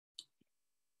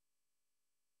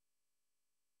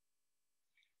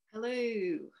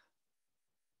Hello,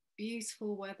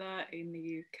 beautiful weather in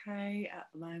the UK at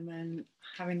the moment,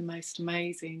 having the most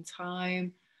amazing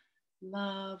time.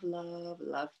 Love, love,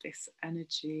 love this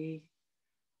energy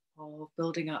of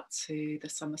building up to the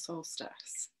summer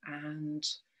solstice. And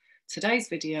today's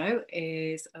video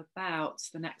is about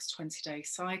the next 20-day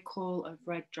cycle of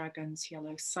red dragons,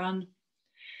 yellow sun.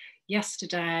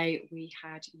 Yesterday we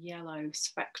had yellow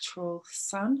spectral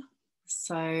sun.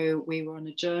 So we were on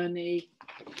a journey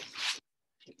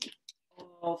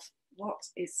of what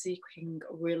is seeking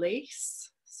release.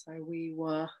 So we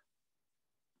were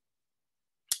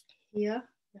here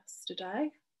yesterday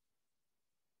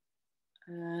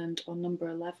and on number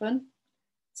 11,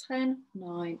 10,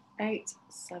 9, 8,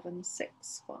 7,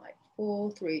 6, 5,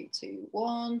 4, 3, 2,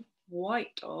 1,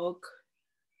 white dog.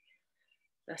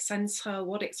 The center,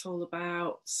 what it's all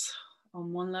about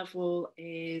on one level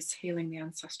is healing the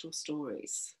ancestral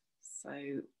stories. So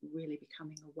really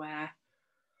becoming aware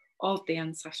of the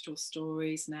ancestral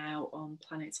stories now on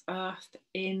planet Earth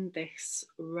in this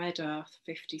red Earth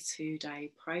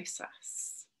 52-day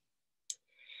process.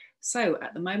 So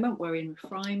at the moment we're in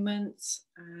refinement,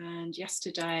 and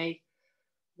yesterday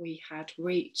we had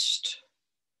reached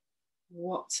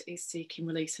what is seeking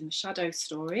release in the shadow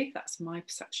story. That's my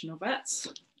perception of it.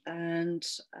 And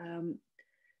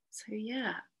so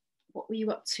yeah, what were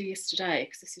you up to yesterday?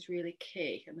 Because this is really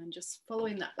key. And then just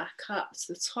following that back up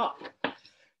to the top.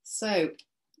 So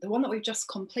the one that we've just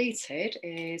completed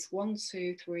is 1,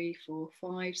 2, 3, 4,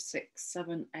 5, 6,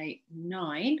 7, 8,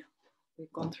 9.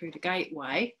 We've gone through the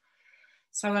gateway.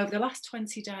 So over the last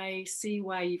 20 days, see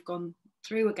where you've gone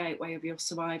through a gateway of your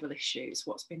survival issues,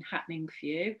 what's been happening for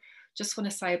you. Just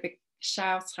want to say a big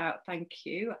shout out, thank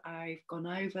you. I've gone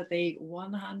over the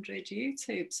 100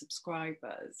 YouTube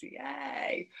subscribers,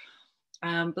 yay.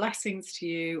 Blessings to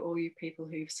you, all you people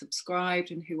who've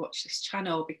subscribed and who watch this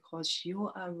channel, because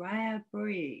you're a rare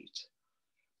breed.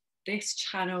 This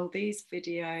channel, these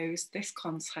videos, this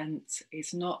content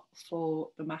is not for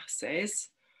the masses.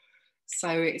 So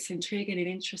it's intriguing and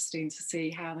interesting to see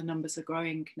how the numbers are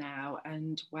growing now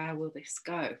and where will this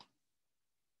go?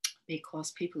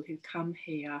 Because people who come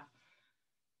here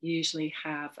usually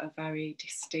have a very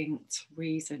distinct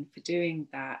reason for doing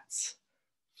that,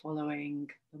 following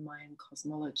the Mayan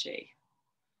cosmology.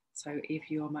 So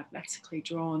if you're magnetically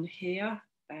drawn here,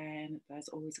 then there's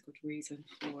always a good reason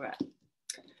for it.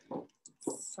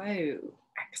 So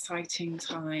exciting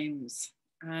times.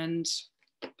 And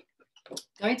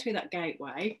going through that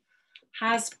gateway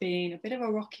has been a bit of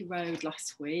a rocky road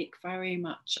last week, very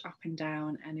much up and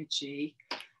down energy,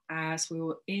 as we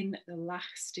were in the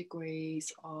last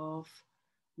degrees of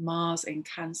Mars in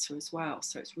Cancer as well.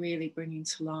 So it's really bringing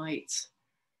to light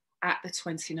at the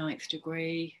 29th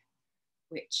degree,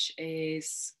 which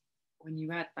is, when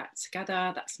you add that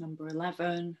together, that's number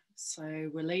 11. So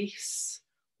release,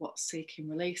 what's seeking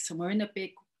release. And we're in a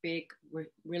big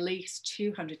release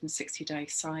 260-day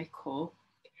cycle.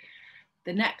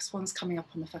 The next one's coming up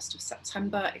on the 1st of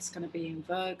September. It's going to be in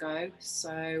Virgo.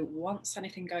 So once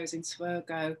anything goes into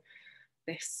Virgo,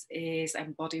 this is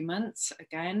embodiment,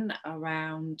 again,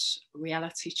 around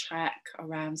reality check,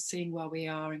 around seeing where we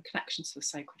are in connection to the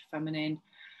sacred feminine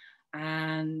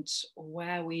and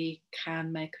where we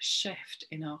can make a shift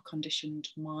in our conditioned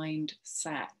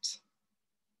mindset.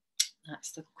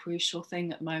 That's the crucial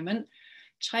thing at the moment.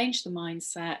 Change the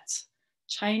mindset,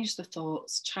 change the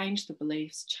thoughts, change the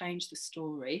beliefs, change the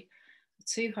story.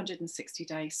 The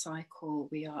 260-day cycle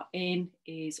we are in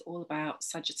is all about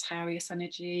Sagittarius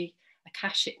energy,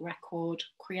 Akashic record,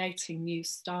 creating new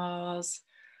stars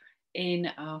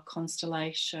in our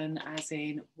constellation, as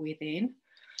in within.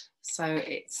 So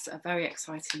it's a very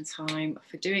exciting time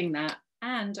for doing that.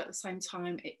 And at the same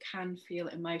time, it can feel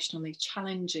emotionally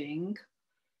challenging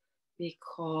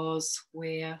because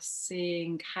we're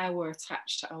seeing how we're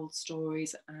attached to old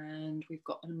stories and we've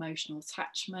got an emotional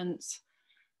attachment.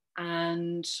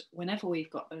 And whenever we've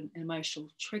got an emotional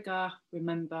trigger,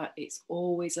 remember it's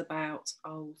always about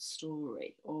old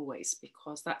story, always,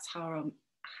 because that's how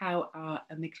our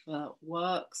amygdala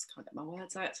works. Can't get my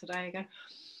words out today again.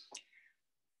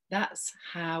 That's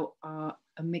how our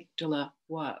amygdala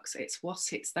works. It's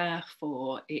what it's there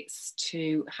for. It's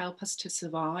to help us to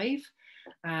survive,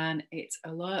 and it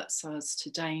alerts us to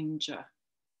danger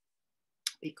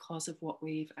because of what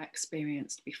we've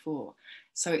experienced before.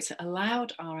 So it's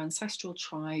allowed our ancestral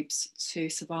tribes to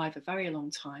survive a very long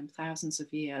time, thousands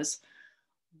of years,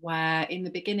 where in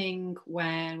the beginning,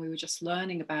 when we were just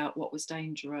learning about what was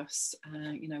dangerous,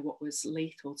 you know, what was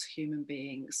lethal to human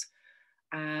beings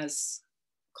as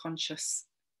conscious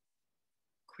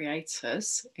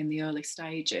creators in the early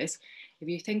stages, if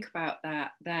you think about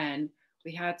that, then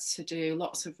we had to do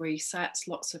lots of resets,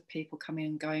 lots of people coming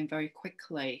and going very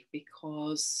quickly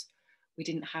because we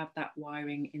didn't have that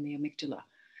wiring in the amygdala.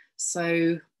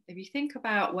 So if you think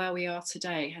about where we are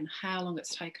today and how long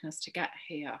it's taken us to get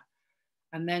here,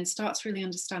 and then start to really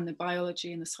understand the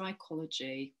biology and the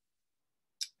psychology,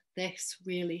 this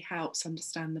really helps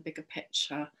understand the bigger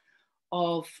picture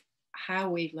of how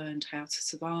we've learned how to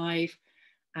survive.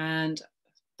 And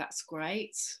that's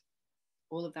great.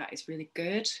 All of that is really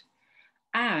good.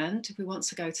 And if we want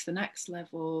to go to the next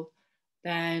level,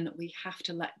 then we have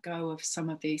to let go of some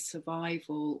of these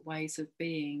survival ways of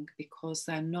being because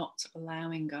they're not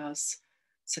allowing us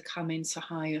to come into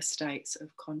higher states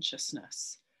of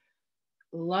consciousness.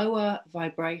 Lower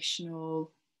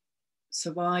vibrational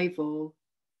survival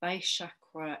base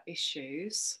chakra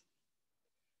issues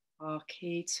are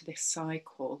key to this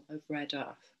cycle of red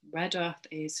earth. Red earth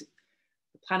is,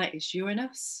 the planet is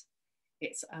Uranus.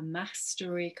 It's a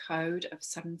mastery code of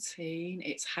 17.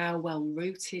 It's how well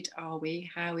rooted are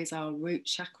we? How is our root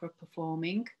chakra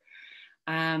performing?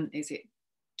 Is it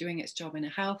doing its job in a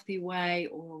healthy way,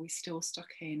 or are we still stuck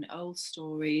in old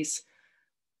stories,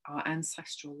 our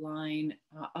ancestral line,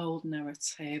 our old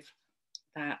narrative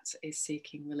that is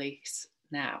seeking release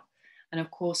now? And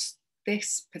of course,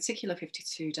 this particular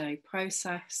 52-day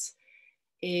process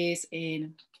is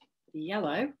in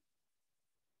yellow.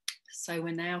 So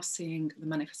we're now seeing the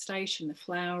manifestation, the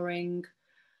flowering,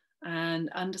 and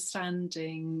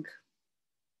understanding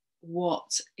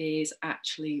what is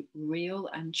actually real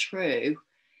and true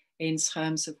in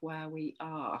terms of where we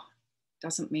are.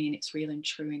 Doesn't mean it's real and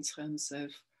true in terms of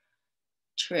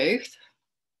truth.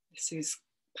 This is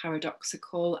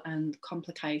paradoxical and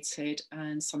complicated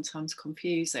and sometimes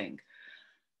confusing.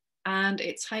 And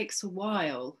it takes a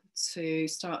while to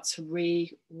start to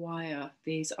rewire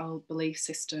these old belief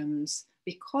systems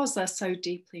because they're so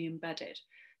deeply embedded.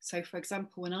 So, for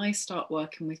example, when I start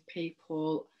working with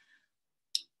people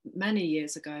many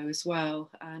years ago as well,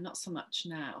 not so much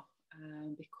now,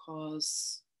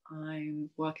 because I'm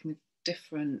working with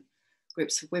different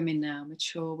groups of women now,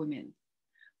 mature women.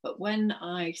 But when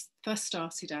I first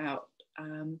started out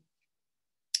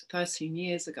 13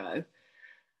 years ago,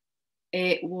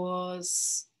 it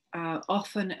was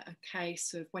often a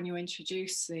case of when you're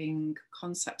introducing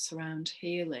concepts around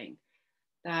healing,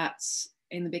 that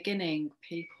in the beginning,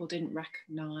 people didn't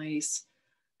recognize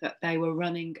that they were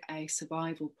running a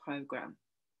survival program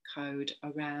code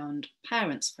around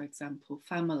parents, for example,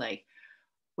 family.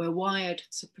 We're wired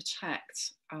to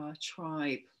protect our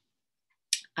tribe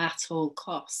at all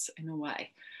costs in a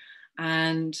way.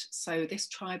 And so this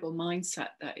tribal mindset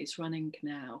that is running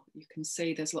now, you can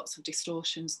see there's lots of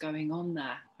distortions going on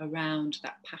there around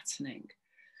that patterning.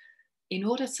 In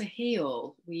order to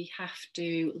heal, we have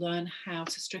to learn how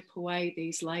to strip away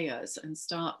these layers and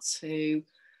start to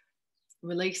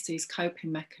release these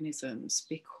coping mechanisms,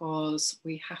 because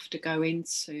we have to go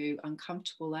into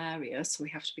uncomfortable areas. So we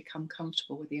have to become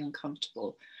comfortable with the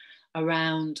uncomfortable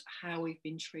around how we've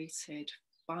been treated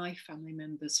by family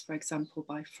members, for example,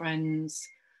 by friends.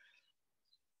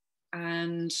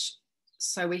 And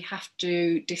so we have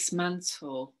to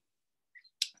dismantle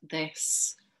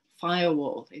this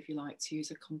firewall, if you like to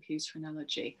use a computer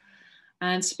analogy.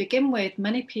 And to begin with,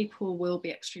 many people will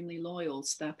be extremely loyal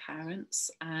to their parents.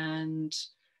 And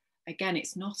again,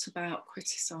 it's not about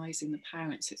criticizing the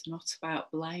parents, it's not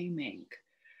about blaming.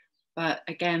 But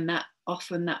again, that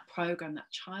often that program,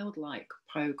 that childlike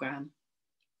program,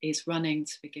 is running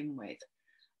to begin with,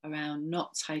 around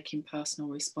not taking personal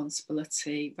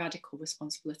responsibility, radical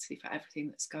responsibility for everything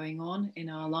that's going on in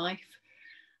our life,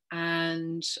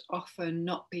 and often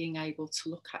not being able to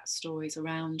look at stories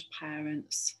around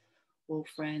parents or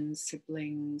friends,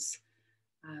 siblings,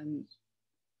 and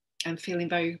feeling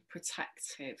very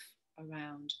protective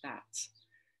around that.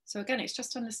 So again, it's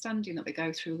just understanding that we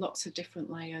go through lots of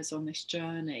different layers on this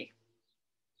journey,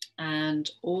 and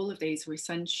all of these are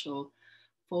essential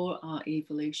for our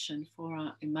evolution, for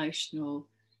our emotional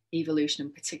evolution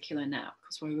in particular now,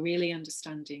 because we're really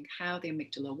understanding how the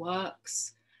amygdala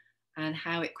works and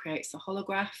how it creates a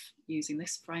holograph using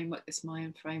this framework, this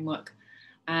Mayan framework,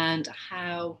 and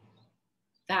how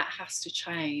that has to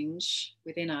change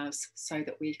within us so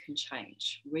that we can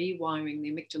change. Rewiring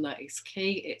the amygdala is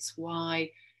key. It's why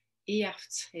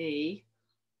EFT,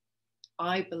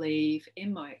 I believe,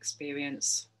 in my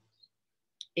experience,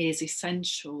 is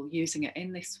essential, using it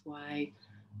in this way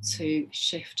to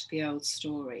shift the old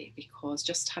story, because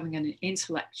just having an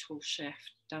intellectual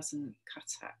shift doesn't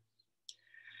cut it.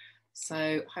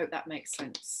 So hope that makes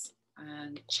sense,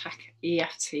 and check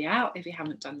EFT out if you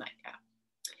haven't done that yet.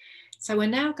 So we're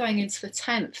now going into the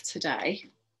 10th today,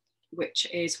 which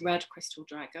is Red Crystal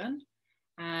Dragon.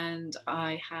 And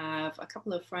I have a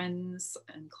couple of friends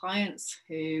and clients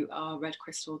who are Red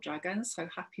Crystal Dragons. So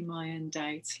happy Mayan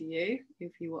Day to you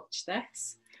if you watch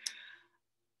this.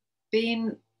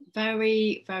 Been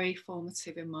very, very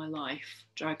formative in my life,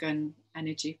 dragon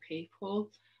energy people,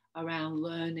 around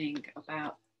learning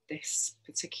about this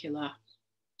particular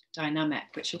dynamic,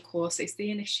 which of course is the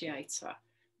initiator.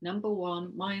 Number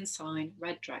 1, Mayan sign,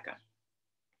 red dragon.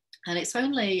 And it's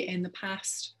only in the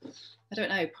past, I don't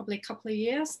know, probably a couple of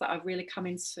years that I've really come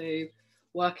into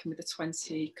working with the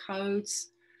 20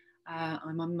 codes.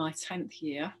 I'm on my 10th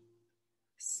year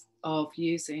of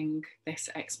using this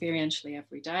experientially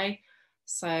every day.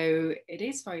 So it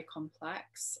is very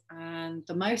complex. And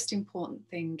the most important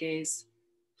thing is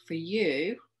for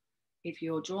you, if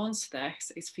you're drawn to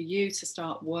this, is for you to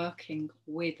start working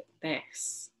with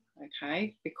this,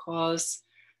 okay? Because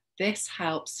this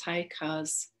helps take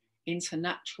us into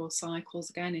natural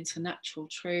cycles, again, into natural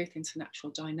truth, into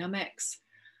natural dynamics,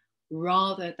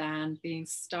 rather than being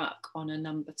stuck on a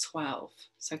number 12.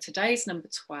 So today's number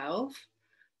 12.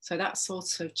 So that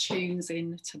sort of tunes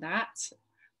into that.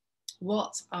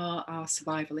 What are our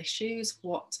survival issues?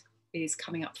 What is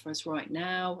coming up for us right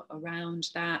now around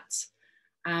that?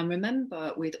 And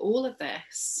remember, with all of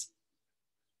this,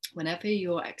 whenever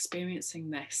you're experiencing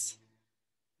this,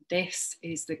 this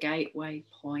is the gateway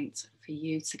point for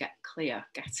you to get clear,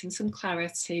 getting some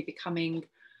clarity, becoming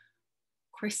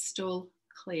crystal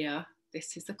clear.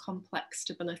 This is the complex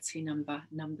stability number,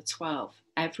 number 12.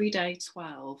 Every day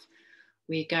 12,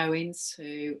 we go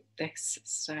into this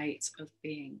state of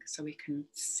being so we can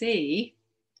see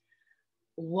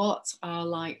what our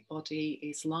light body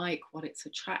is like, what it's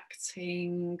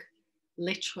attracting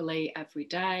literally every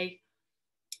day,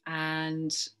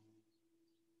 and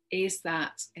is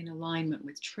that in alignment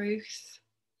with truth?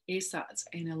 Is that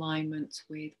in alignment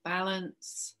with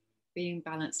balance, being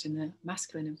balanced in the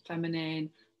masculine and feminine,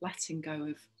 letting go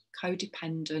of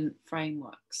codependent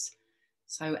frameworks?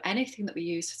 So anything that we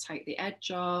use to take the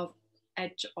edge off,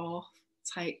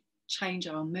 change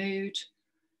our mood,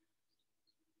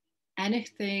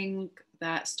 anything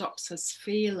that stops us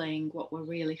feeling what we're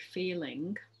really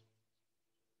feeling,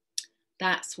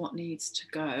 that's what needs to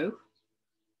go.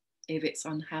 If it's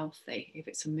unhealthy, if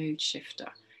it's a mood shifter,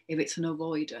 if it's an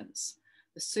avoidance,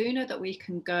 the sooner that we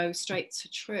can go straight to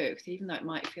truth, even though it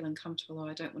might feel uncomfortable, or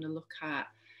I don't want to look at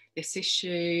this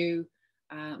issue,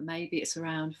 maybe it's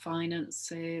around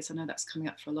finances. I know that's coming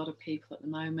up for a lot of people at the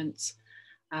moment.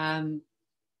 But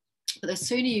the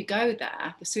sooner you go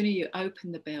there, the sooner you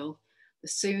open the bill, the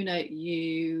sooner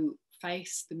you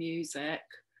face the music.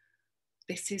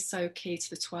 This is so key to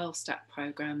the 12-step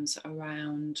programs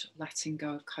around letting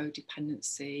go of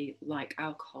codependency, like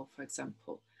alcohol, for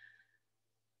example.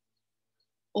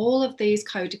 All of these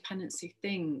codependency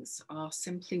things are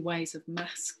simply ways of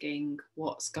masking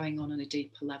what's going on a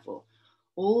deeper level.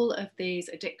 All of these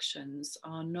addictions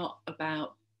are not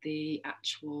about the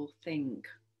actual thing.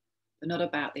 They're not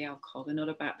about the alcohol. They're not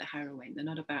about the heroin. They're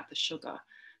not about the sugar.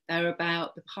 They're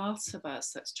about the part of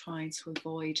us that's trying to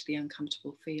avoid the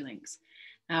uncomfortable feelings.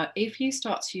 Now, if you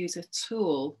start to use a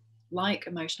tool like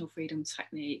emotional freedom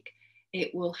technique,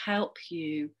 it will help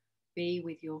you be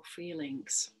with your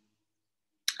feelings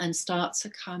and start to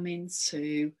come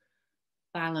into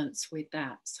balance with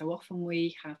that. So often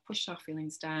we have pushed our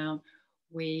feelings down.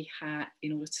 We have,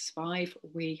 in order to survive,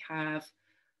 we have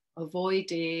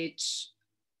avoided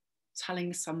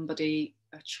telling somebody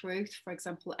a truth, for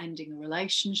example, ending a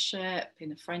relationship,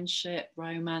 in a friendship,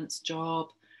 romance, job,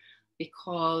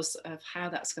 because of how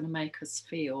that's going to make us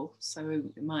feel. So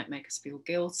it might make us feel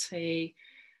guilty.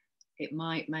 It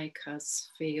might make us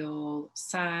feel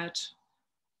sad.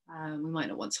 We might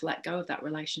not want to let go of that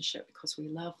relationship because we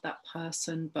love that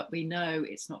person, but we know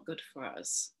it's not good for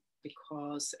us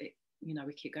because it, you know,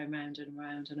 we keep going round and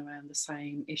around and around the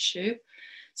same issue.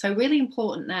 So really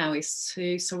important now is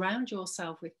to surround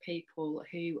yourself with people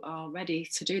who are ready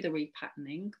to do the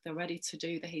repatterning, they're ready to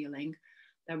do the healing,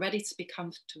 they're ready to be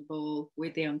comfortable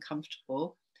with the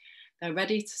uncomfortable, they're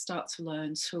ready to start to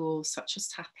learn tools such as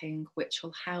tapping, which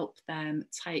will help them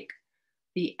take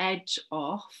the edge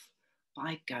off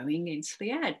by going into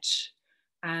the edge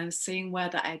and seeing where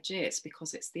the edge is,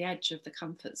 because it's the edge of the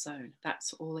comfort zone.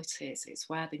 That's all it is. It's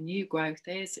where the new growth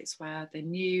is. It's where the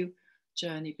new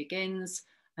journey begins.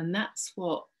 And that's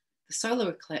what the solar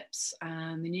eclipse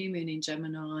and the new moon in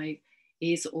Gemini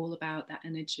is all about. That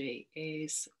energy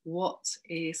is what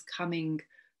is coming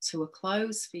to a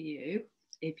close for you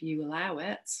if you allow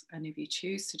it, and if you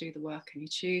choose to do the work and you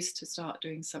choose to start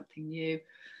doing something new.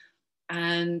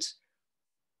 And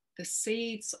the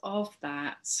seeds of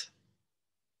that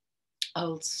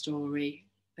old story,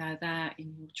 they're there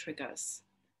in your triggers.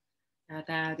 They're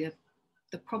there.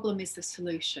 The problem is the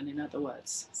solution, in other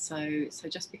words. So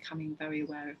just becoming very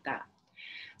aware of that.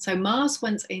 So Mars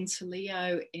went into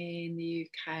Leo in the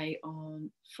UK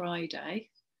on Friday.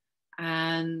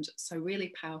 And so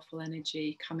really powerful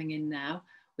energy coming in now,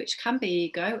 which can be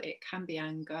ego, it can be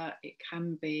anger, it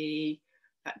can be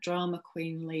that drama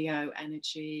queen Leo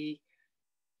energy.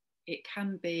 It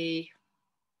can be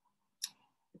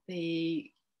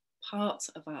the part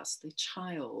of us, the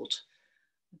child,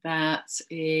 that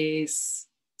is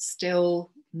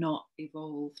still not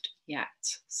evolved yet.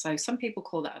 So some people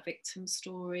call that a victim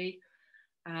story,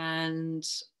 and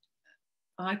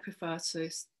I prefer to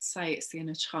say it's the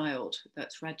inner child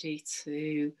that's ready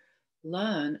to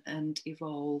learn and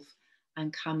evolve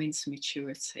and come into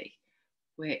maturity,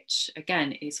 which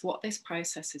again is what this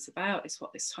process is about, is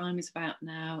what this time is about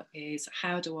now, is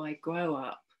how do I grow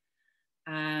up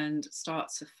and start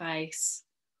to face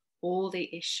all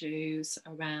the issues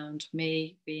around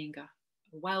me being a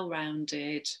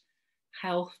well-rounded,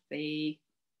 healthy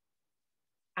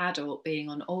adult being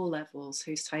on all levels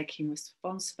who's taking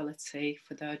responsibility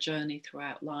for their journey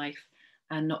throughout life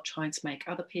and not trying to make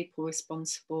other people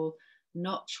responsible,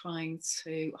 not trying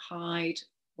to hide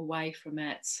away from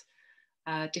it.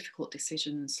 Difficult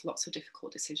decisions, lots of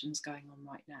difficult decisions going on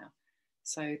right now.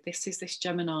 So this is this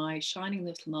Gemini shining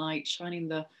little light, shining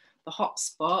the hot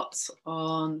spots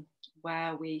on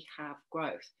where we have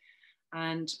growth.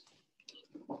 And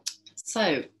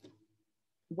so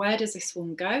where does this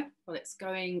one go? Well, it's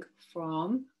going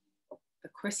from the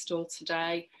crystal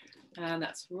today, and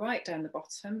that's right down the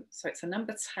bottom. So it's a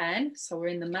number 10. So we're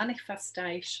in the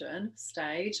manifestation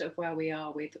stage of where we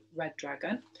are with Red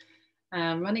Dragon.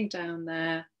 Running down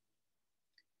there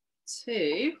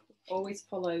to always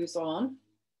follows on.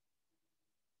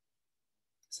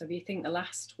 So if you think the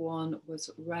last one was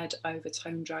Red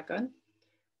Overtone Dragon,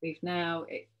 we've now,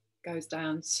 it goes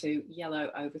down to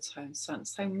Yellow Overtone Sun.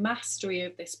 So mastery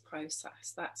of this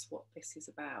process, that's what this is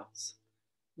about.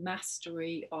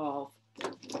 Mastery of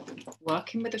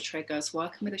working with the triggers,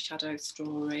 working with the shadow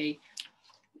story,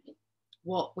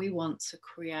 what we want to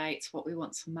create, what we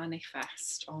want to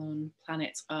manifest on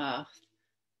planet Earth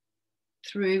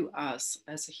through us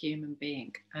as a human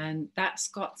being. And that's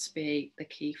got to be the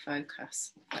key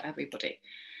focus for everybody.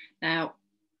 Now,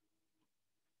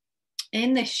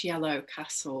 in this yellow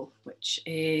castle, which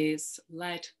is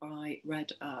led by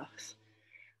Red Earth,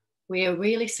 we are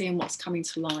really seeing what's coming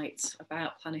to light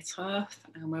about planet Earth,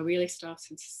 and we're really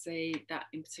starting to see that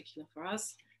in particular for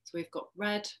us. So we've got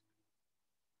Red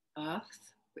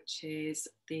Earth, which is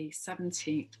the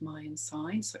 17th Mayan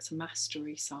sign, so it's a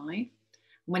mastery sign.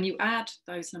 When you add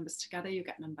those numbers together, you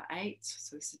get number 8,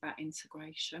 so this is about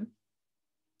integration.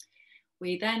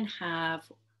 We then have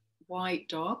White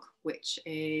Dog, which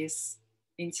is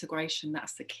integration,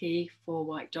 that's the key for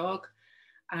White Dog.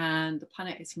 And the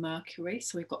planet is Mercury,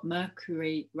 so we've got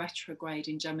Mercury retrograde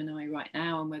in Gemini right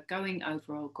now, and we're going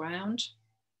over old ground.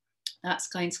 That's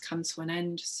going to come to an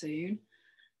end soon.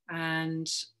 And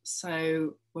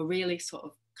so we're really sort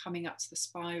of coming up to the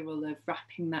spiral of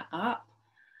wrapping that up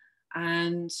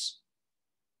and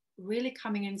really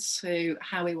coming into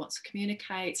how we want to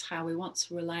communicate, how we want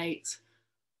to relate,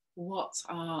 what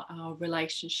are our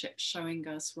relationships showing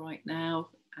us right now,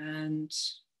 and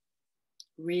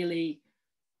really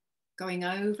going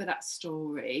over that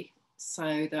story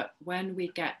so that when we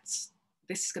get,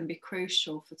 this is going to be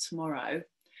crucial for tomorrow,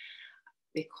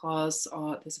 because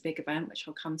there's a big event which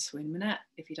I'll come to in a minute.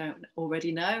 If you don't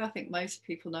already know, I think most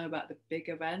people know about the big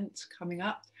event coming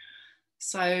up.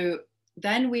 So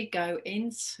then we go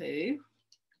into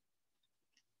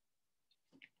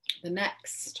the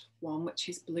next one, which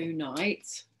is Blue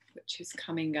Night, which is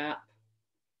coming up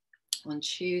on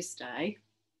Tuesday,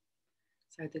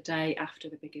 so the day after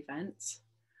the big event.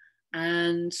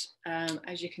 And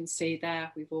as you can see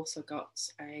there, we've also got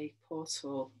a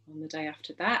portal on the day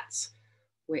after that,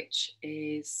 which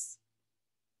is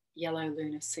Yellow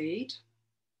Lunar Seed.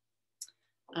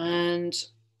 And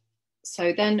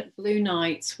so then Blue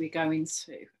Night we go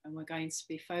into, and we're going to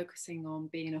be focusing on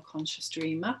being a conscious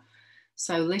dreamer.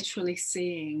 So literally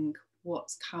seeing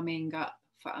what's coming up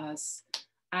for us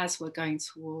as we're going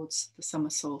towards the summer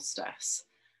solstice.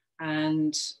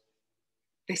 And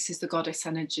this is the goddess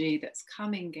energy that's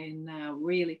coming in now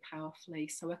really powerfully.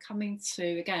 So we're coming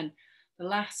to, again, the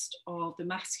last of the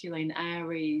masculine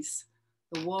Aries,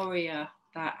 the warrior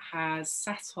that has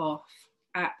set off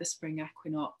at the spring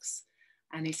equinox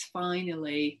and is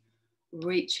finally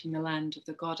reaching the land of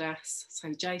the goddess.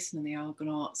 So Jason and the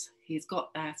Argonauts, he's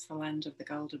got there to the land of the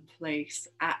Golden Fleece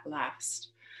at last,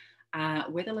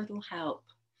 with a little help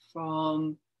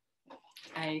from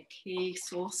a key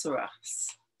sorceress.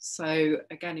 So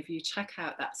again, if you check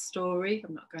out that story,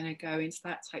 I'm not going to go into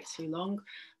that, it takes too long,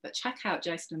 but check out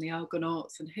Jason and the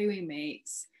Argonauts and who he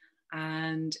meets.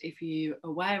 And if you're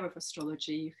aware of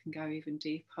astrology, you can go even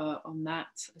deeper on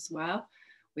that as well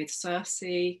with Circe,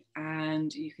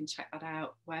 and you can check that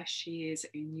out where she is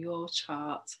in your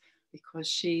chart, because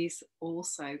she's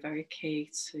also very key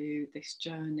to this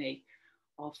journey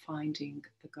of finding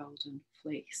the golden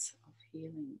fleece of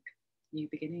healing, new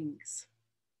beginnings.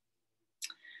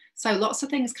 So lots of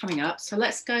things coming up. So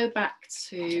let's go back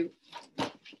to,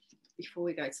 before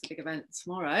we go to the big event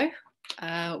tomorrow,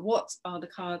 what are the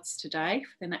cards today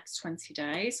for the next 20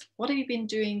 days? What have you been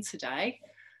doing today?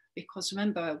 Because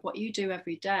remember, what you do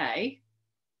every day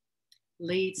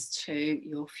leads to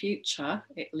your future.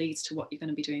 It leads to what you're going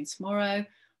to be doing tomorrow.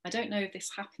 I don't know if this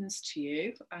happens to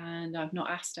you, and I've not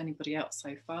asked anybody else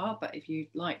so far, but if you'd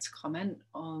like to comment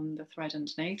on the thread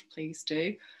underneath, please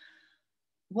do.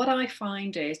 What I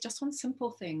find is just on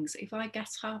simple things, if I get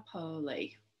up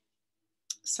early,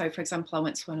 so for example, I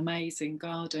went to an amazing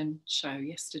garden show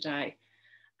yesterday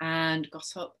and got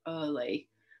up early,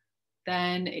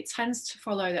 then it tends to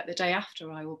follow that the day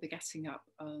after I will be getting up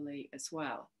early as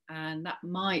well. And that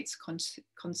might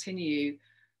continue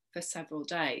for several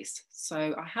days.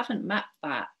 So I haven't mapped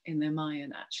that in the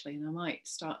Mayan actually, and I might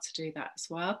start to do that as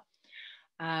well.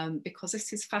 Because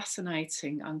this is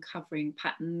fascinating, uncovering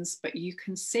patterns, but you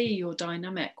can see your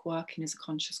dynamic working as a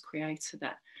conscious creator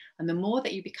there. And the more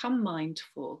that you become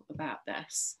mindful about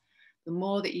this, the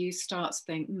more that you start to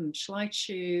think, shall I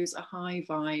choose a high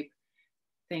vibe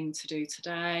thing to do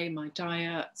today, my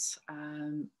diet,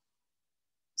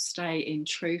 stay in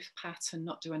truth pattern,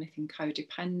 not do anything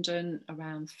codependent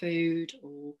around food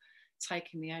or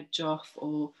taking the edge off,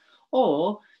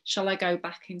 or shall I go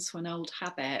back into an old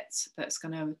habit that's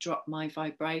going to drop my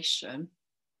vibration?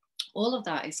 All of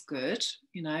that is good,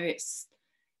 you know, it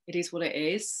is what it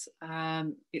is.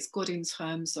 It's good in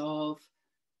terms of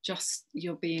just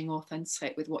you're being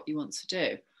authentic with what you want to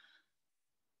do.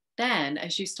 Then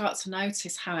as you start to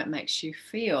notice how it makes you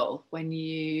feel when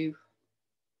you,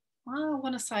 I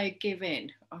want to say give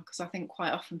in, because I think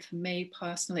quite often for me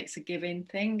personally it's a give in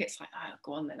thing. It's like, oh,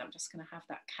 go on then, I'm just going to have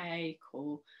that cake,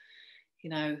 or, you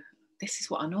know, this is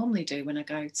what I normally do when I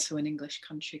go to an English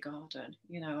country garden.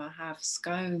 You know, I have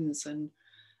scones and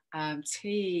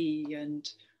tea, and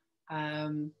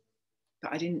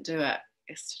but I didn't do it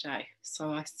yesterday.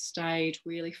 So I stayed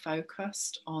really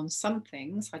focused on some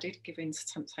things. I did give in to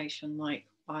temptation, like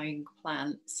buying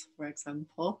plants, for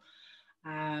example,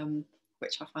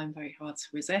 which I find very hard to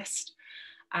resist.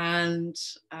 And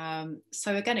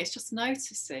so again, it's just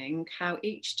noticing how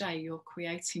each day you're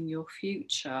creating your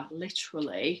future,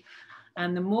 literally.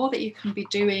 And the more that you can be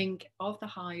doing of the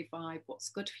high vibe, what's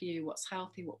good for you, what's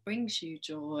healthy, what brings you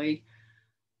joy,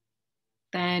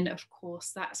 then of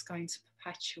course that's going to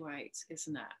perpetuate,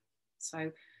 isn't it?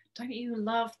 So don't you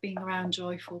love being around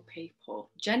joyful people,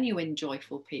 genuine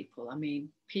joyful people? I mean,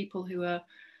 people who are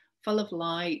full of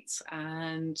light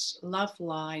and love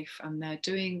life, and they're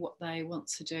doing what they want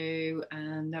to do,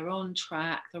 and they're on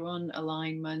track, they're on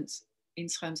alignment in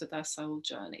terms of their soul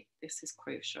journey. This is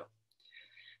crucial.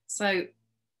 So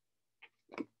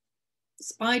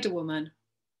Spider Woman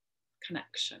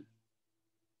connection.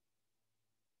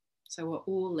 So we're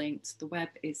all linked, the web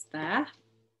is there.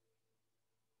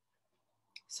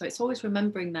 So it's always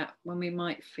remembering that when we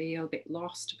might feel a bit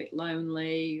lost, a bit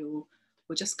lonely, or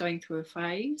we're just going through a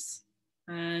phase,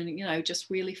 and, you know, just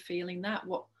really feeling that,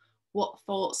 what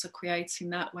thoughts are creating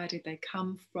that, where did they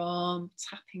come from,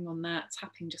 tapping on that.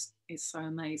 Tapping just is so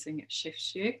amazing, it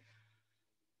shifts you.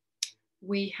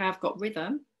 We have got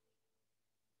rhythm,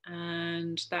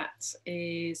 and that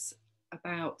is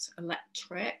about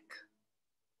electric.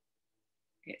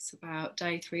 It's about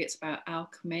day 3, it's about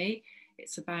alchemy.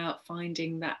 It's about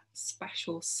finding that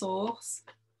special source.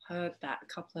 Heard that a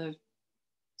couple of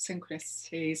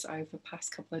synchronicities over the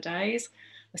past couple of days.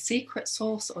 The secret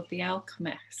source of the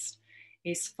alchemist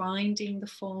is finding the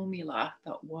formula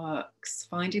that works,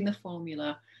 finding the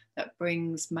formula that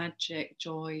brings magic,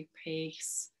 joy,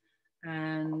 peace,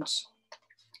 and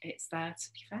it's there to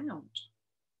be found.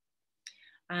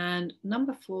 And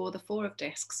number 4, the 4 of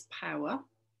discs, power.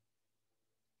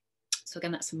 So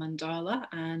again, that's a mandala,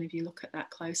 and if you look at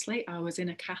that closely, I was in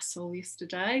a castle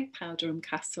yesterday, Powderham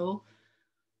Castle,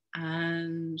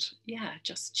 and yeah,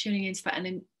 just tuning into that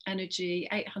energy,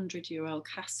 800-year-old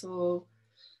castle,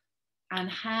 and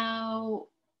how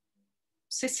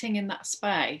sitting in that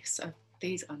space of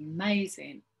these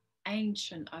amazing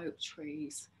ancient oak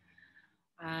trees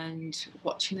and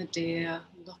watching the deer,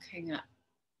 looking at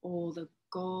all the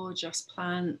gorgeous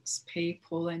plants,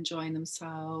 people enjoying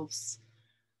themselves.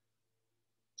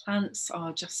 Plants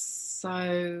are just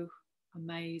so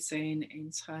amazing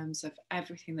in terms of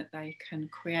everything that they can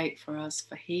create for us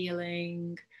for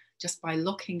healing, just by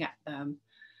looking at them,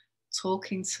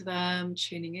 talking to them,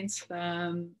 tuning into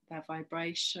them, their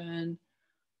vibration,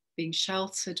 being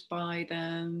sheltered by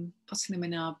them, putting them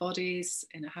in our bodies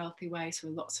in a healthy way. So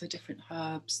lots of different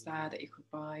herbs there that you could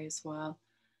buy as well.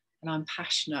 And I'm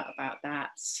passionate about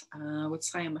that. I would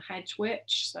say I'm a hedge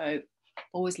witch, so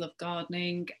always love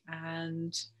gardening,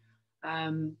 and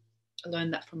I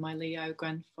learned that from my Leo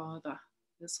grandfather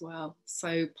as well.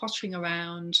 So pottering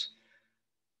around,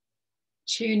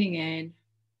 tuning in,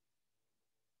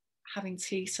 having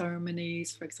tea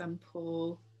ceremonies, for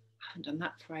example. I haven't done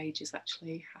that for ages,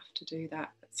 actually. Have to do that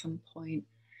at some point.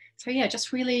 So yeah,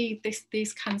 just really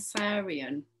these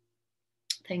Cancerian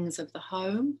things of the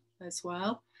home as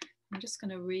well. I'm just going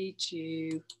to read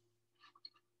you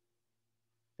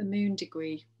the moon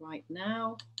degree right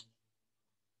now.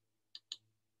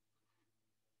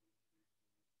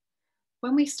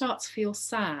 When we start to feel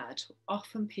sad,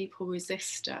 often people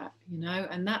resist it, you know,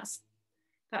 and that's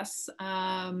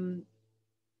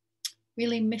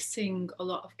really missing a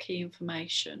lot of key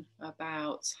information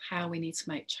about how we need to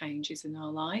make changes in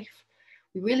our life.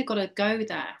 We really got to go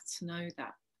there to know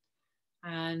that.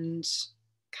 And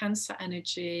Cancer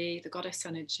energy, the goddess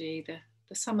energy,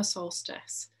 the summer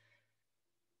solstice,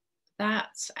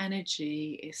 that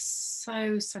energy is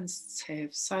so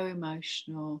sensitive, so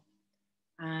emotional.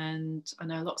 And I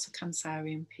know lots of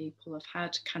Cancerian people. I've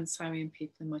had Cancerian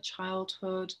people in my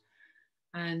childhood,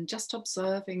 and just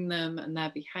observing them and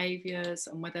their behaviours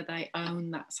and whether they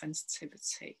own that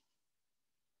sensitivity.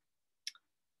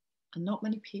 And not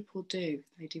many people do.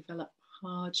 They develop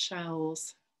hard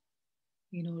shells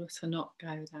in order to not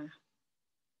go there.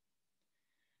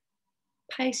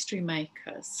 Pastry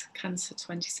makers, Cancer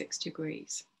 26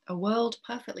 degrees, a world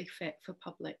perfectly fit for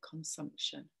public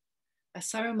consumption. A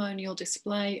ceremonial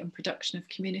display and production of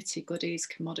community goodies,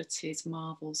 commodities,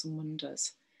 marvels and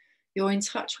wonders. You're in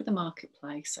touch with the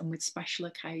marketplace and with special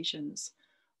occasions,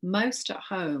 most at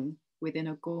home within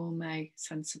a gourmet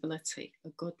sensibility, a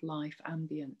good life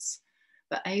ambience,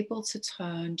 but able to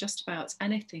turn just about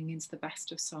anything into the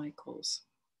best of cycles.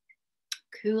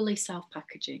 Coolly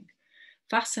self-packaging,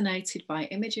 fascinated by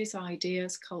images,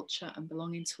 ideas, culture, and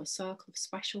belonging to a circle of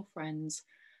special friends,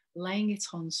 laying it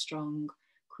on strong,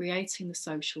 creating the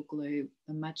social glue,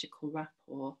 the magical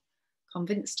rapport,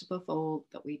 convinced above all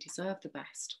that we deserve the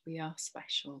best, we are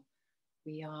special,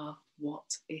 we are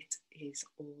what it is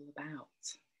all about.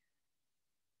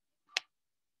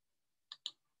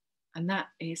 And that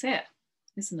is it,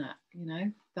 isn't it? You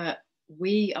know, that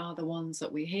we are the ones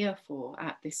that we're here for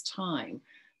at this time.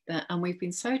 And we've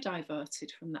been so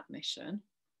diverted from that mission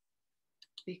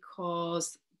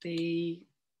because the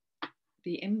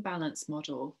imbalance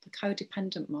model, the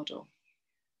codependent model,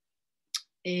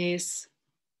 is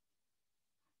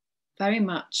very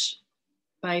much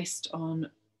based on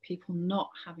people not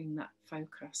having that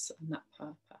focus and that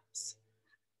purpose.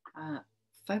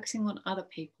 Focusing on other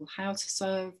people, how to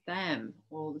serve them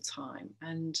all the time.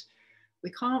 And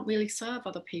we can't really serve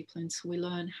other people until we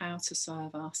learn how to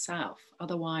serve ourselves.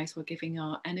 Otherwise, we're giving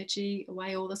our energy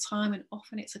away all the time. And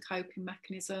often it's a coping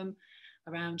mechanism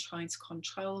around trying to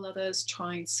control others,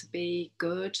 trying to be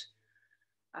good,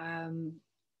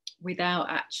 without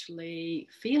actually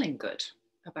feeling good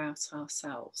about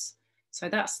ourselves. So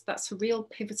that's a real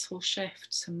pivotal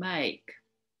shift to make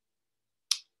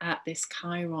at this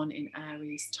Chiron in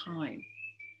Aries time.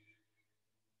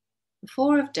 The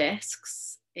Four of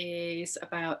Disks is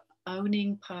about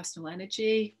owning personal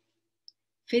energy,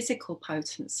 physical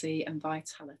potency and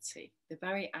vitality, the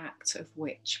very act of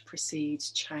which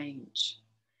precedes change.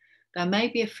 There may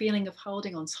be a feeling of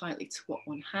holding on tightly to what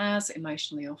one has,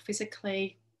 emotionally or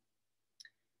physically.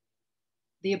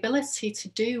 The ability to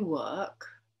do work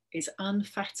is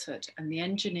unfettered and the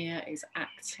engineer is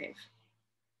active.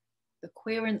 The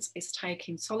querent is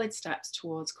taking solid steps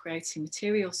towards creating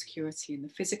material security in the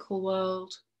physical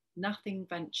world. Nothing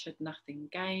ventured, nothing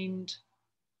gained.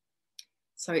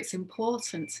 So it's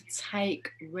important to take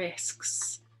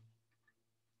risks.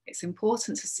 It's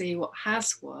important to see what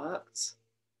has worked.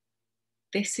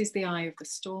 This is the eye of the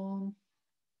storm,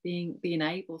 being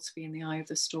able to be in the eye of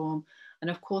the storm. And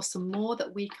of course, the more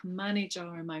that we can manage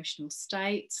our emotional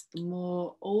states, the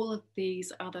more all of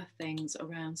these other things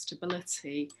around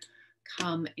stability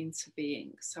come into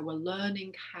being. So we're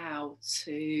learning how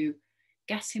to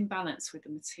get in balance with the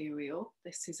material.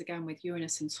 This is again with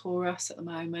Uranus and Taurus at the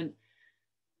moment.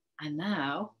 And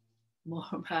now more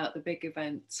about the big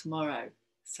event tomorrow.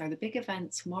 So the big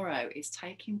event tomorrow is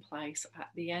taking place at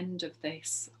the end of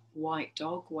this white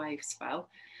dog wave spell.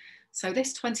 So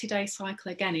this 20-day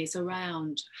cycle again is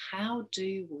around how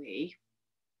do we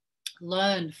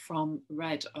learn from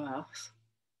red earth?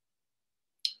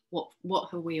 What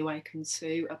have we awakened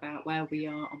to about where we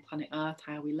are on planet Earth,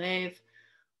 how we live,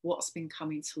 what's been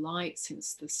coming to light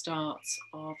since the start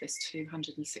of this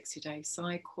 260-day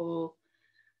cycle.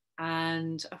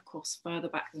 And of course, further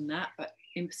back than that, but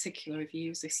in particular, if you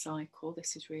use this cycle,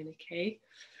 this is really key.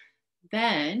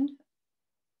 Then,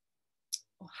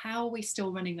 how are we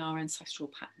still running our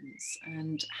ancestral patterns,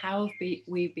 and how have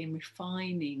we been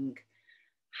refining?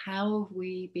 How have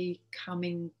we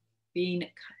been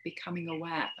becoming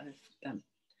aware of them?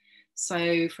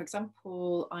 So, for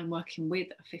example, I'm working with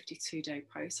a 52-day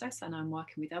process, and I'm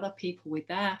working with other people with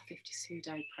their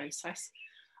 52-day process.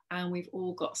 And we've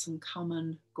all got some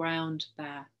common ground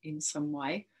there in some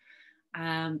way,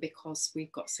 because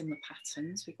we've got similar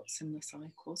patterns, we've got similar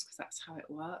cycles, because that's how it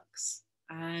works.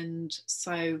 And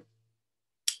so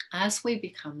as we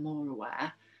become more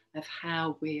aware of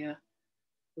how we're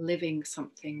living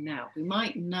something now, we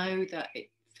might know that it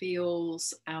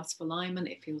feels out of alignment,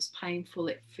 it feels painful,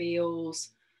 it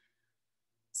feels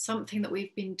something that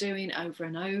we've been doing over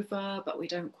and over, but we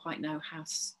don't quite know how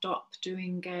to stop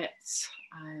doing it.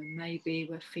 Maybe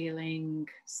we're feeling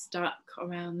stuck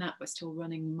around that. We're still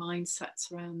running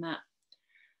mindsets around that.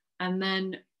 And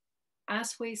then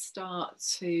as we start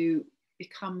to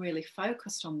become really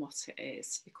focused on what it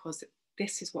is, because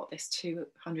this is what this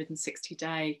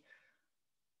 260-day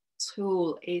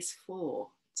tool is for,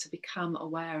 to become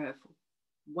aware of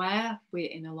where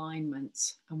we're in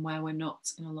alignment and where we're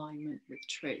not in alignment with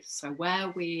truth. So where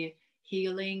we're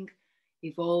healing,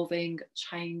 evolving,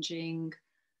 changing,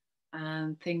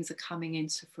 and things are coming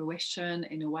into fruition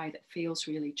in a way that feels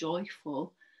really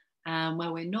joyful. And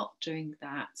where we're not doing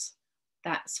that,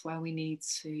 that's where we need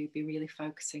to be really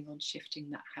focusing on shifting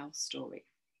that health story.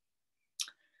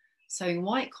 So in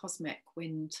White Cosmic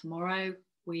Wind tomorrow,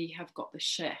 we have got the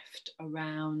shift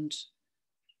around,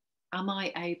 am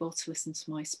I able to listen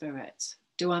to my spirit?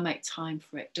 Do I make time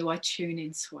for it? Do I tune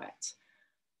into it?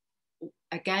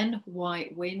 Again,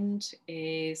 White Wind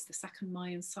is the second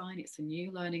Mayan sign. It's a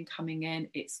new learning coming in.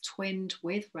 It's twinned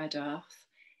with Red Earth.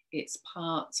 It's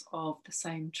part of the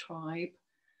same tribe.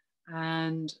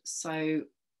 And so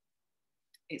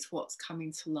it's what's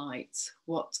coming to light.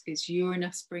 What is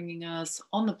Uranus bringing us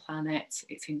on the planet?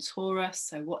 It's in Taurus.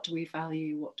 So what do we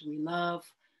value? What do we love?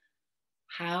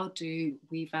 How do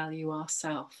we value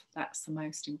ourselves? That's the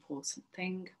most important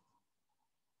thing.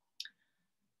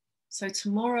 So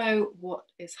tomorrow, what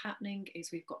is happening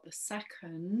is we've got the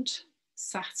second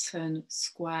Saturn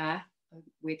Square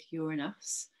with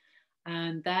Uranus,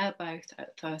 and they're both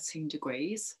at 13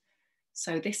 degrees.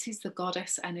 So this is the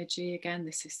goddess energy again.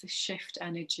 This is the shift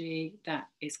energy that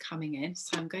is coming in.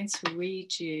 So I'm going to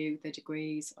read you the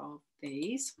degrees of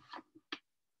these,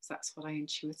 because that's what I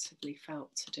intuitively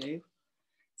felt to do.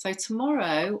 So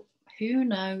tomorrow, who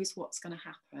knows what's going to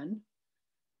happen,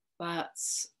 but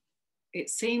it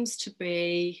seems to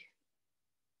be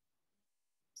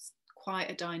quite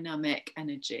a dynamic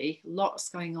energy. Lots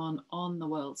going on the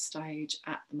world stage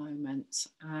at the moment.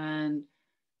 And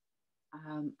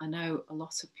I know a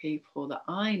lot of people that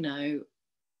I know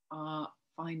are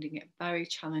finding it very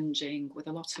challenging with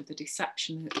a lot of the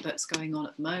deception that's going on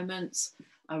at the moment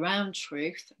around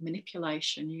truth,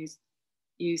 manipulation,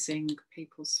 using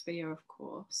people's fear, of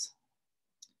course.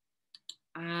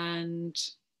 And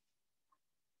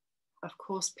of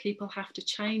course, people have to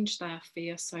change their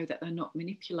fear so that they're not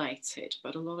manipulated.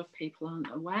 But a lot of people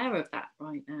aren't aware of that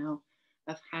right now,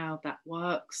 of how that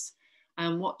works.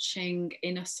 And watching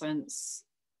innocence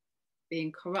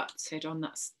being corrupted on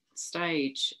that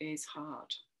stage is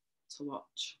hard to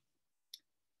watch.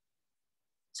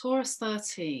 Taurus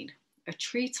 13, a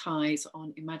treatise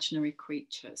on imaginary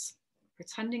creatures,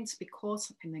 pretending to be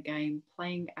caught up in the game,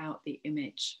 playing out the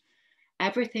image.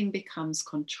 Everything becomes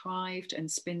contrived and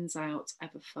spins out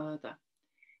ever further.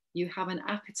 You have an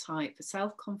appetite for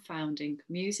self-confounding,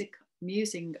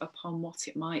 musing upon what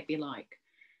it might be like,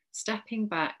 stepping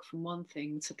back from one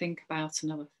thing to think about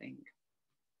another thing,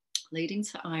 leading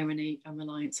to irony and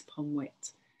reliance upon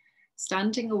wit,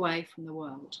 standing away from the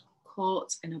world,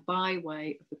 caught in a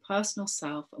byway of the personal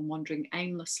self and wandering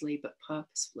aimlessly but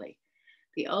purposefully.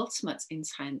 The ultimate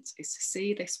intent is to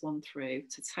see this one through,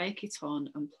 to take it on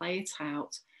and play it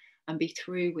out and be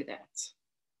through with it.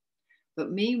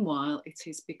 But meanwhile, it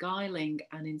is beguiling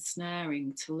and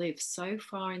ensnaring to live so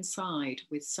far inside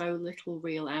with so little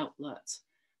real outlet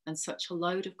and such a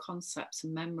load of concepts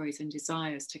and memories and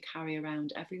desires to carry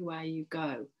around everywhere you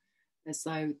go, as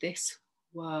though this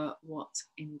were what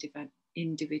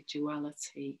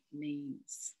individuality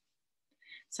means.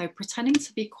 So pretending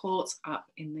to be caught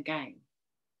up in the game.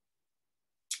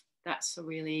 That's a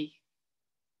really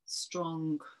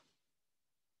strong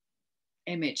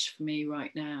image for me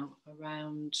right now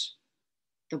around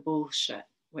the bullshit,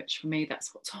 which for me,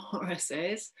 that's what Taurus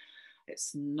is.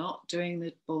 It's not doing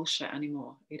the bullshit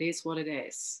anymore. It is what it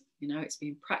is. You know, it's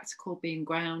being practical, being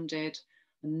grounded,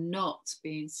 and not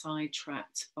being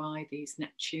sidetracked by these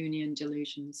Neptunian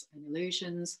delusions and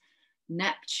illusions.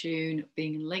 Neptune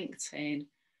being linked in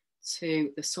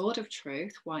to the Sword of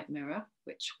Truth, White Mirror,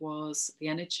 which was the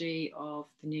energy of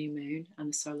the new moon and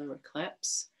the solar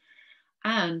eclipse.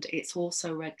 And it's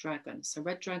also Red Dragon. So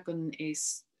Red Dragon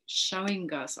is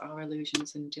showing us our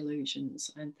illusions and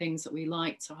delusions and things that we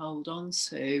like to hold on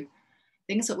to,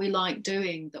 things that we like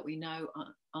doing that we know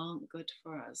aren't good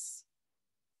for us,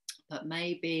 but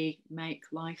maybe make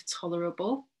life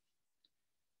tolerable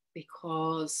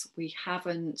because we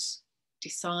haven't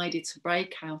decided to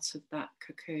break out of that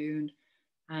cocoon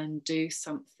and do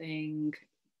something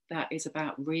that is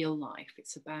about real life.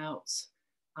 It's about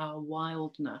our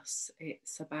wildness.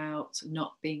 It's about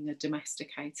not being a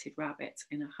domesticated rabbit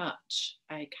in a hutch,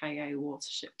 aka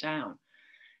Watership Down.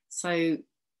 So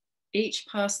each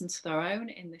person to their own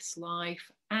in this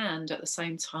life, and at the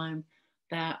same time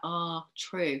there are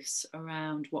truths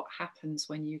around what happens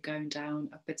when you go down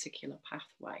a particular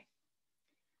pathway.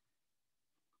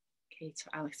 Key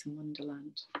to Alice in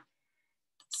Wonderland.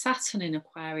 Saturn in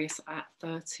Aquarius at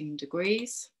 13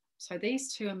 degrees. So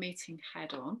these two are meeting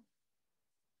head on.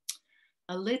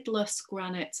 A lidless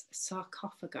granite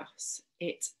sarcophagus.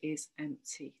 It is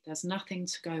empty. There's nothing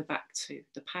to go back to.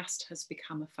 The past has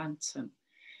become a phantom.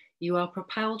 You are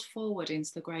propelled forward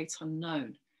into the great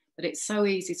unknown, but it's so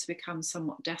easy to become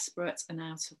somewhat desperate and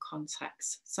out of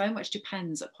context. So much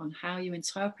depends upon how you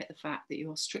interpret the fact that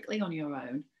you're strictly on your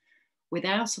own,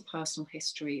 without a personal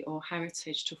history or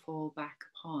heritage to fall back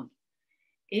upon.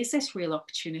 Is this real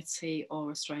opportunity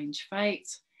or a strange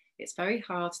fate? It's very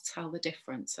hard to tell the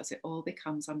difference as it all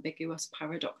becomes ambiguous,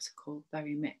 paradoxical,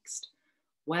 very mixed.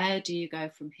 Where do you go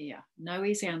from here? No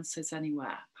easy answers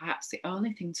anywhere. Perhaps the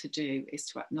only thing to do is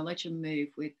to acknowledge and move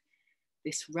with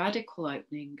this radical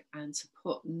opening and to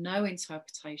put no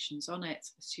interpretations on it,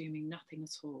 assuming nothing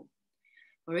at all.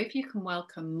 Or if you can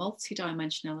welcome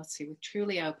multidimensionality with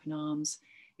truly open arms,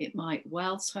 it might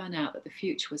well turn out that the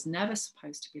future was never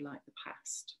supposed to be like the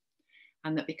past,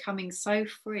 and that becoming so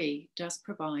free does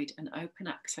provide an open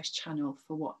access channel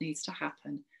for what needs to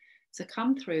happen to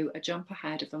come through a jump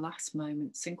ahead of the last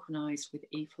moment, synchronized with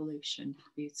evolution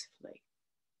beautifully.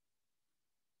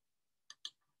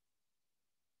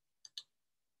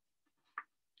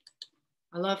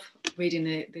 I love reading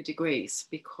the degrees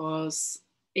because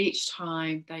each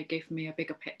time they give me a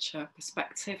bigger picture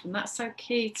perspective, and that's so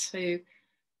key to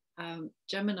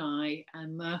Gemini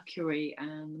and Mercury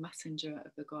and the messenger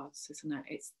of the gods, isn't it?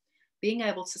 It's being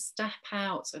able to step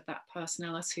out of that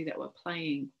personality that we're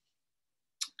playing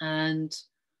and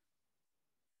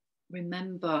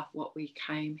remember what we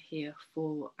came here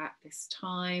for at this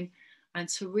time, and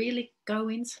to really go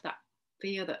into that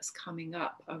fear that's coming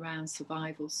up around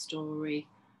survival story,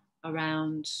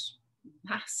 around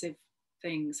massive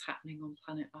things happening on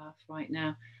planet Earth right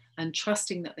now, and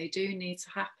trusting that they do need to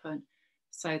happen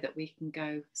so that we can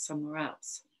go somewhere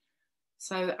else.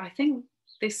 So I think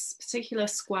this particular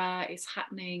square is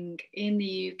happening in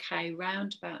the UK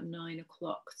round about 9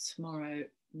 o'clock tomorrow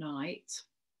night.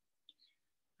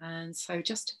 And so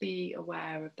just to be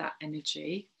aware of that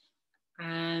energy,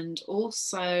 and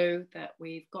also that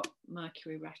we've got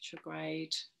Mercury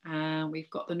retrograde, and we've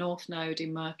got the North Node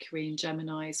in Mercury and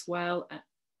Gemini as well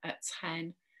at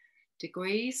 10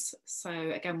 degrees. So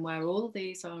again, where all of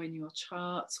these are in your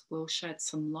chart will shed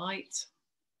some light.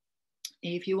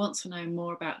 If you want to know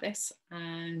more about this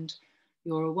and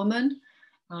you're a woman,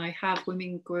 I have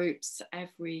women groups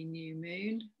every new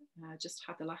moon. I just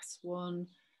had the last one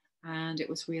and it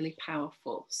was really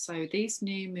powerful. So these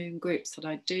new moon groups that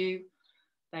I do,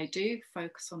 they do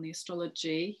focus on the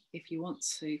astrology. If you want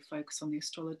to focus on the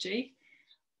astrology,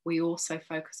 we also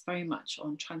focus very much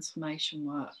on transformation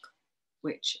work,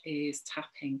 which is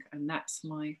tapping, and that's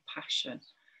my passion.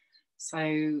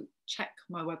 So check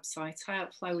my website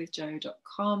out,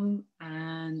 flowwithjo.com,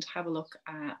 and have a look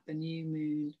at the new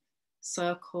moon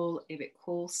circle if it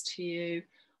calls to you.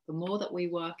 The more that we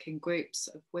work in groups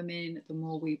of women, the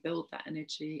more we build that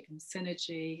energy and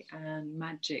synergy, and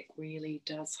magic really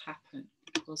does happen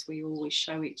because we always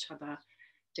show each other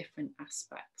different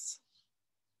aspects.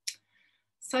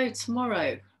 So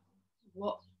tomorrow,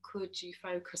 what could you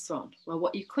focus on? Well,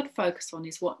 what you could focus on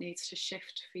is what needs to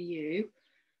shift for you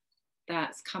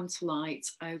that's come to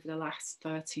light over the last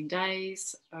 13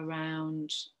 days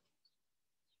around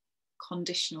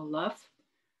conditional love,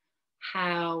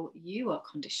 how you are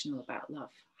conditional about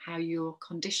love, how you're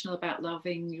conditional about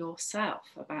loving yourself,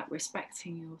 about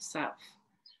respecting yourself.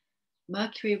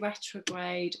 Mercury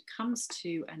retrograde comes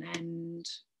to an end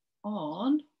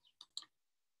on,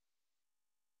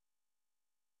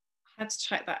 I had to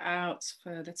check that out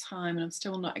for the time, and I'm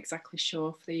still not exactly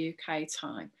sure for the UK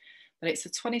time, but it's the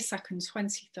 22nd,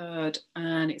 23rd,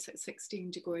 and it's at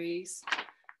 16 degrees.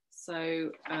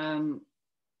 So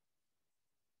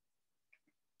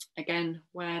again,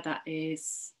 where that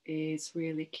is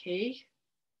really key.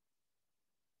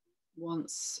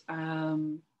 Once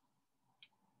the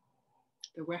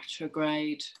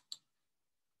retrograde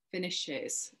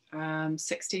finishes,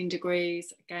 16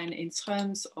 degrees, again, in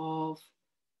terms of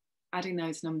adding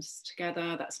those numbers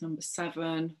together, that's number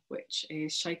 7, which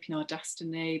is shaping our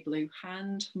destiny, blue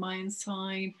hand, Mayan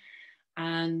sign.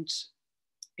 And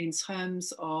in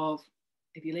terms of,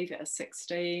 if you leave it at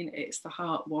 16, it's the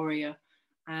heart warrior.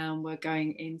 And we're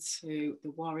going into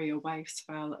the warrior wave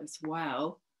spell as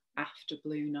well after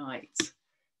Blue Night.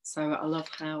 So I love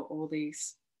how all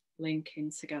these link in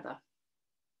together.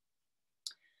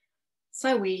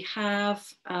 So we have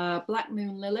Black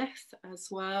Moon Lilith as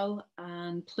well,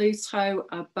 and Pluto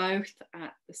are both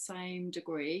at the same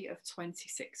degree of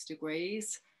 26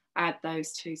 degrees. Add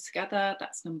those two together,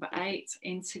 that's number 8,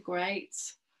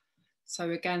 integrate.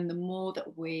 So again, the more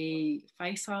that we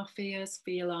face our fears,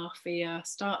 feel our fear,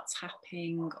 start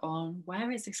tapping on where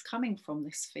is this coming from,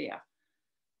 this fear?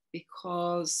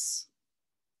 Because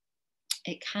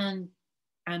it can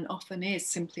and often is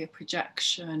simply a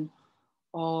projection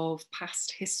of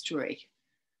past history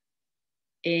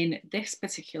in this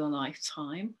particular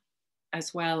lifetime,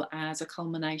 as well as a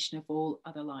culmination of all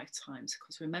other lifetimes.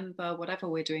 Because remember, whatever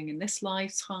we're doing in this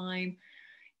lifetime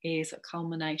is a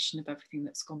culmination of everything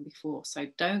that's gone before. So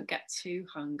don't get too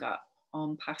hung up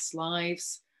on past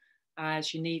lives,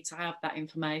 as you need to have that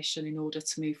information in order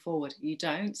to move forward. You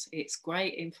don't. It's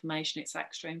great information, it's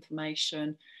extra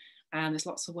information, and there's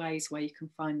lots of ways where you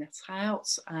can find that out,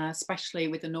 especially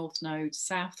with the North Node,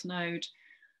 South Node,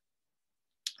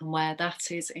 and where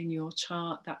that is in your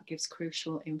chart, that gives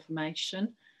crucial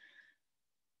information.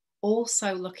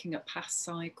 Also looking at past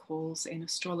cycles in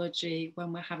astrology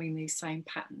when we're having these same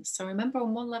patterns. So remember,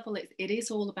 on one level, it is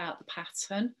all about the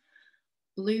pattern.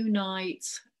 Blue Night,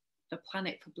 the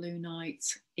planet for Blue Night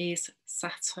is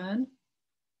Saturn.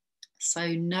 So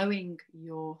knowing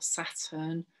your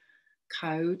Saturn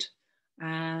code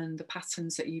and the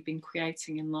patterns that you've been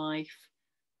creating in life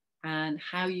and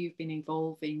how you've been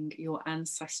evolving your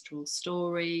ancestral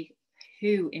story,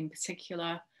 who in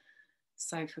particular.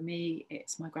 So for me,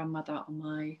 it's my grandmother on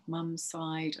my mum's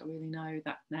side. I really know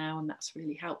that now, and that's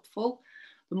really helpful.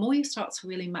 The more you start to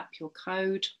really map your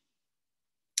code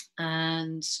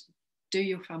and do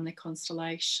your family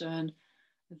constellation,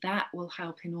 that will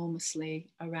help enormously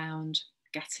around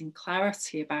getting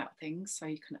clarity about things so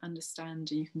you can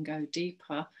understand and you can go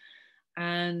deeper.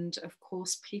 And of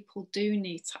course, people do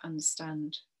need to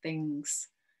understand things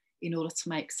in order to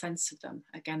make sense of them.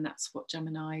 Again, that's what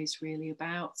Gemini is really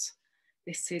about.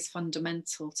 This is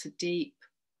fundamental to deep,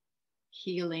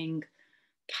 healing,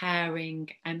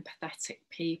 caring, empathetic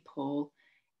people.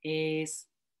 This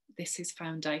is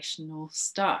foundational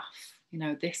stuff. You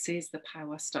know, this is the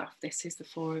power stuff. This is the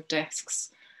 4 of Disks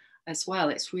as well.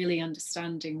 It's really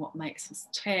understanding what makes us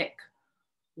tick,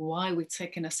 why we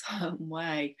tick in a certain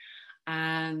way.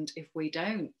 And if we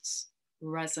don't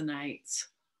resonate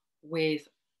with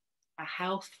a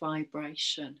health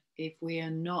vibration, if we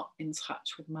are not in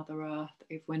touch with Mother Earth,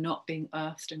 if we're not being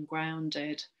earthed and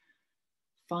grounded,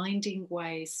 finding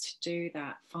ways to do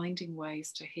that, finding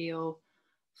ways to heal,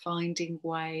 finding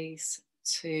ways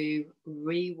to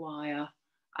rewire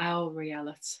our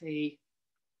reality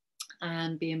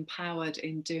and be empowered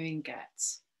in doing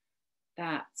it,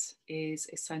 that is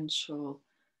essential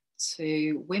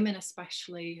to women,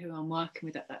 especially who I'm working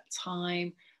with at that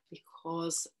time,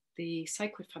 because the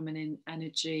sacred feminine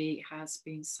energy has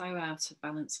been so out of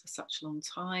balance for such a long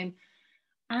time.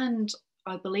 And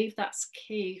I believe that's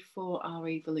key for our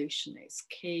evolution. It's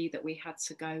key that we had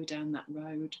to go down that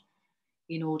road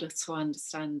in order to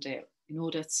understand it. in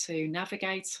order to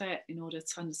navigate it, in order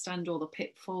to understand all the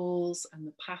pitfalls and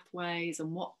the pathways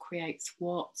and what creates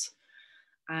what,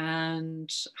 and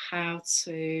how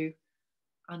to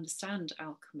understand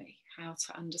alchemy, how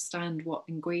to understand what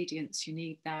ingredients you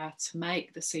need there to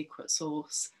make the secret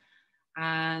sauce,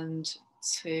 and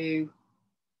to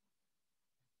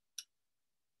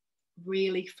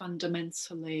really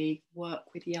fundamentally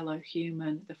work with yellow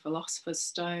human, the philosopher's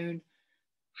stone,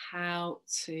 how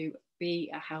to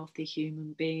be a healthy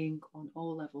human being on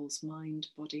all levels, mind,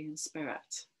 body and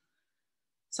spirit.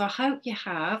 So I hope you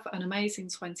have an amazing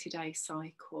 20-day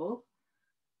cycle.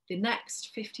 The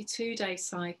next 52-day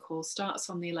cycle starts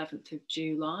on the 11th of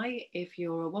July. If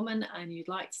you're a woman and you'd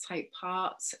like to take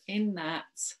part in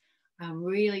that and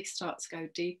really start to go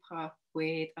deeper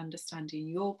with understanding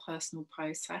your personal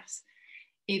process,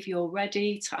 if you're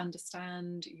ready to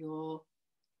understand your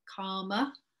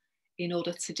karma in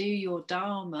order to do your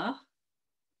dharma,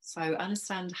 so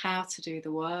understand how to do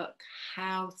the work,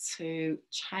 how to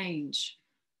change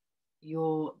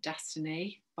your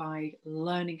destiny by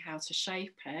learning how to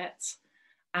shape it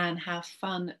and have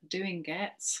fun doing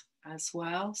it as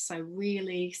well. So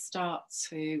really start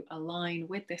to align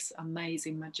with this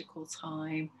amazing magical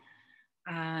time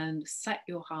and set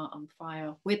your heart on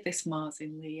fire with this Mars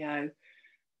in Leo.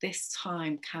 This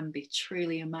time can be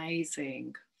truly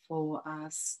amazing for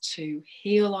us to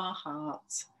heal our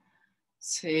heart,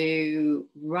 to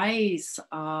raise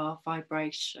our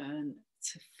vibration,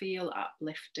 to feel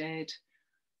uplifted,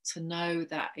 to know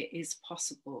that it is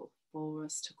possible for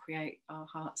us to create our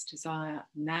heart's desire.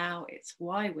 Now it's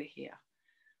why we're here.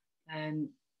 And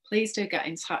please do get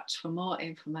in touch for more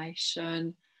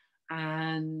information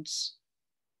and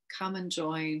come and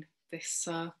join this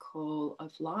circle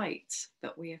of light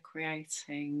that we are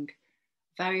creating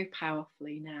very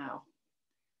powerfully now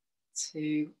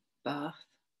to birth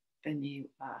the new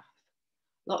earth.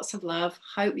 Lots of love.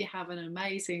 Hope you have an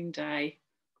amazing day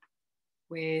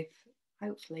with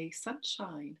hopefully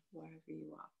sunshine wherever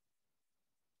you are.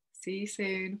 See you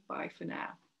soon. Bye for now.